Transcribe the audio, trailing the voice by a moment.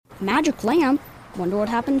magic lamp. Wonder what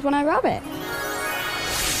happens when I rub it.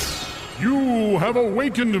 You have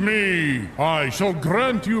awakened me. I shall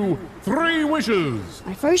grant you 3 wishes.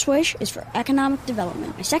 My first wish is for economic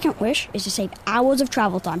development. My second wish is to save hours of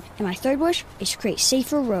travel time. And my third wish is to create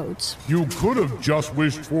safer roads. You could have just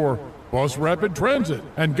wished for Bus Rapid Transit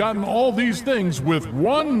and gotten all these things with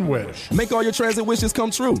 1 wish. Make all your transit wishes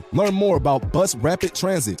come true. Learn more about Bus Rapid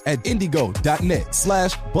Transit at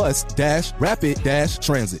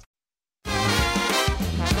indigo.net/bus-rapid-transit.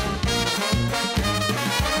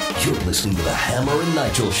 You're listening to the Hammer and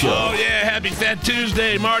Nigel Show. Oh, yeah. Happy Fat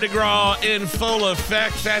Tuesday. Mardi Gras in full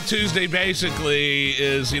effect. Fat Tuesday basically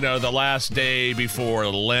is, the last day before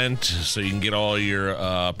Lent, so you can get all your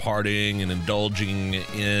partying and indulging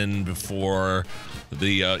in before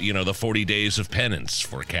the, the 40 days of penance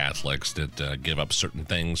for Catholics that give up certain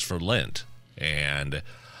things for Lent. And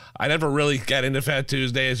I never really got into Fat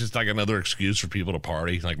Tuesday. It's just like another excuse for people to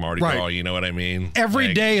party, like Mardi Gras, you know what I mean?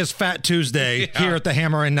 Every day is Fat Tuesday here at the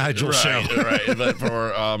Hammer and Nigel Show. Right. But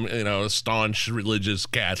for, staunch religious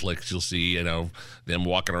Catholics, you'll see, them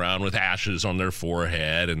walking around with ashes on their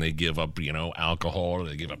forehead, and they give up, alcohol, or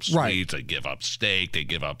they give up sweets, they give up steak, they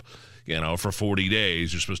give up... for 40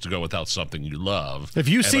 days, you're supposed to go without something you love. If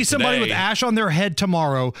you see somebody with ash on their head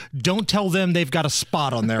tomorrow, don't tell them they've got a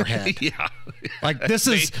spot on their head. Yeah. Like,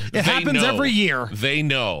 it happens every year. They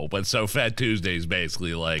know. But so Fat Tuesday is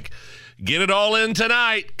basically like, get it all in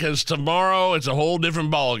tonight, because tomorrow it's a whole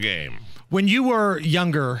different ball game. When you were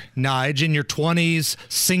younger, Nige, in your 20s,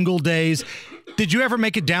 single days, did you ever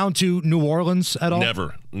make it down to New Orleans at all?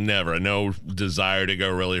 Never. No desire to go.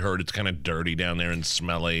 Really heard it's kind of dirty down there and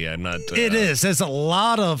smelly. I'm not. It is. There's a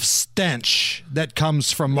lot of stench that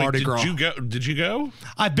comes from Mardi Gras. Did you go?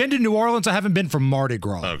 I've been to New Orleans. I haven't been for Mardi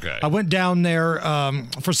Gras. Okay. I went down there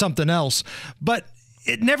for something else, but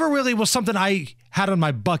it never really was something I had on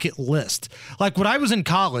my bucket list. Like when I was in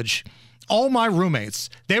college, all my roommates,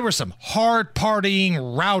 they were some hard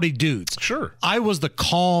partying, rowdy dudes. Sure. I was the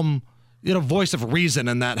calm, voice of reason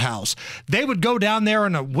in that house. They would go down there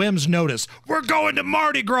on a whim's notice. We're going to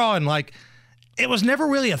Mardi Gras. And it was never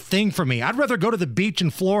really a thing for me. I'd rather go to the beach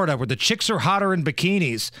in Florida where the chicks are hotter in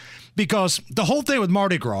bikinis, because the whole thing with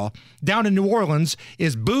Mardi Gras down in New Orleans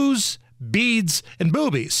is booze, beads, and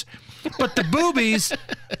boobies. But the boobies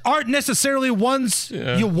aren't necessarily ones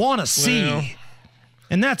you want to see. Well.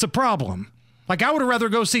 And that's a problem. Like, I would rather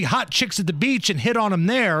go see hot chicks at the beach and hit on them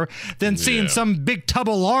there than seeing some big tub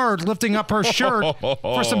of lard lifting up her shirt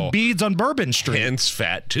for some beads on Bourbon Street. Hence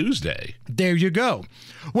Fat Tuesday. There you go.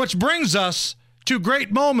 Which brings us to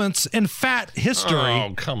great moments in fat history.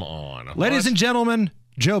 Oh, come on. Ladies and gentlemen,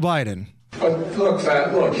 Joe Biden. Look,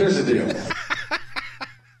 here's the deal.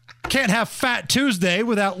 Can't have Fat Tuesday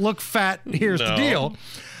without look fat. Here's the deal.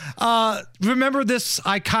 Remember this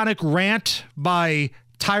iconic rant by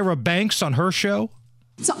Tyra Banks on her show?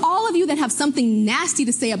 To all of you that have something nasty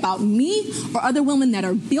to say about me or other women that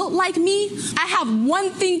are built like me, I have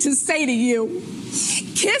one thing to say to you.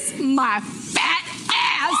 Kiss my fat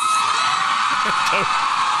ass.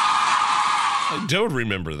 I don't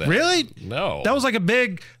remember that. Really? No. That was like a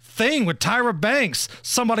big thing with Tyra Banks.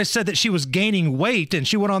 Somebody said that she was gaining weight, and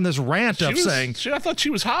she went on this rant saying... I thought she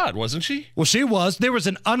was hot, wasn't she? Well, she was. There was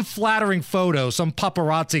an unflattering photo some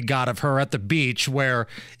paparazzi got of her at the beach where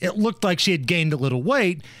it looked like she had gained a little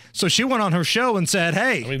weight. So she went on her show and said,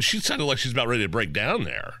 hey... I mean, she sounded like she's about ready to break down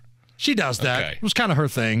there. She does that. Okay. It was kind of her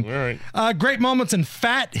thing. All right. Great moments in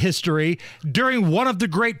fat history during one of the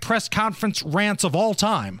great press conference rants of all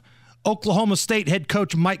time. Oklahoma State head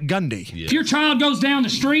coach Mike Gundy. Yeah. If your child goes down the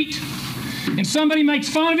street and somebody makes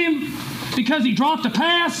fun of him because he dropped a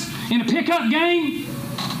pass in a pickup game,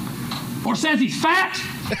 or says he's fat,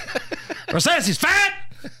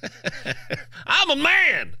 I'm a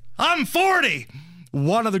man. I'm 40.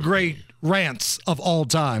 One of the great rants of all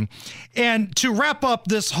time. And to wrap up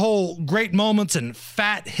this whole great moments in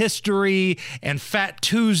fat history and Fat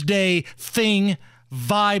Tuesday thing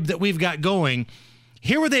vibe that we've got going,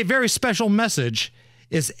 here with a very special message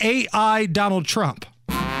is AI Donald Trump.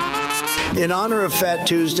 In honor of Fat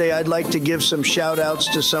Tuesday, I'd like to give some shout outs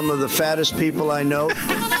to some of the fattest people I know,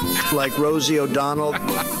 like Rosie O'Donnell.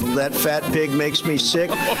 That fat pig makes me sick.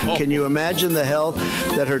 Can you imagine the hell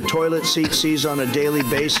that her toilet seat sees on a daily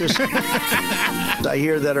basis? I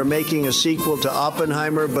hear that are making a sequel to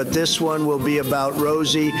Oppenheimer, but this one will be about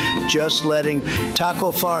Rosie just letting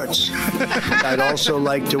taco farts. I'd also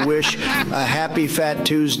like to wish a happy Fat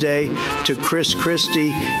Tuesday to Chris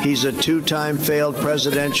Christie. He's a 2-time failed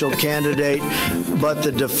presidential candidate candidate, but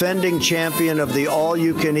the defending champion of the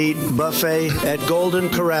all-you-can-eat buffet at Golden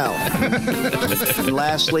Corral. And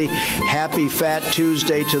lastly, happy Fat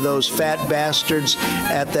Tuesday to those fat bastards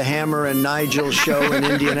at the Hammer and Nigel show in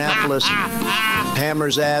Indianapolis.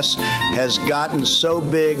 Hammer's ass has gotten so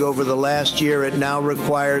big over the last year it now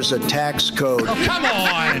requires a tax code. Oh, come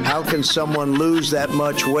on! How can someone lose that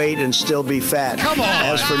much weight and still be fat? Come on!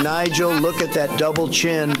 As for Nigel, look at that double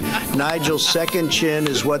chin. Nigel's second chin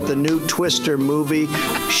is what the new Twister movie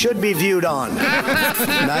should be viewed on.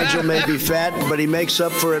 Nigel may be fat, but he makes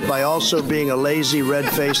up for it by also being a lazy,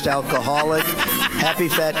 red-faced alcoholic. Happy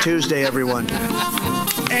Fat Tuesday, everyone.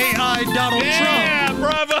 AI Donald Trump.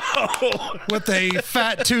 Bravo! With a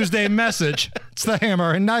Fat Tuesday message. It's the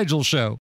Hammer and Nigel show.